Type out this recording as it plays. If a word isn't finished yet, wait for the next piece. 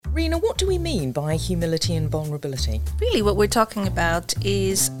Rena, what do we mean by humility and vulnerability? Really, what we're talking about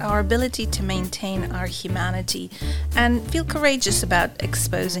is our ability to maintain our humanity and feel courageous about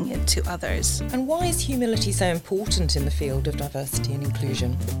exposing it to others. And why is humility so important in the field of diversity and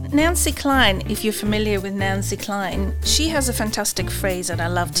inclusion? Nancy Kline, if you're familiar with Nancy Kline, she has a fantastic phrase that I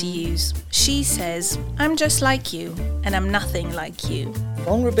love to use. She says, "I'm just like you, and I'm nothing like you."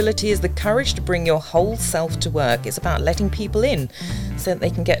 Vulnerability is the courage to bring your whole self to work. It's about letting people in so that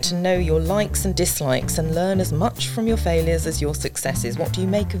they can get to know your likes and dislikes and learn as much from your failures as your successes. What do you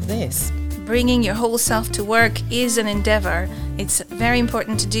make of this? Bringing your whole self to work is an endeavour. It's very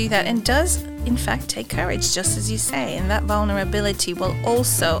important to do that and does, in fact, take courage, just as you say. And that vulnerability will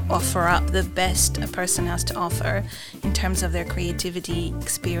also offer up the best a person has to offer in terms of their creativity,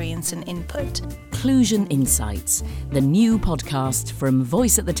 experience and input. Inclusion Insights, the new podcast from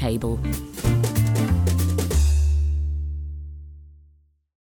Voice at the Table.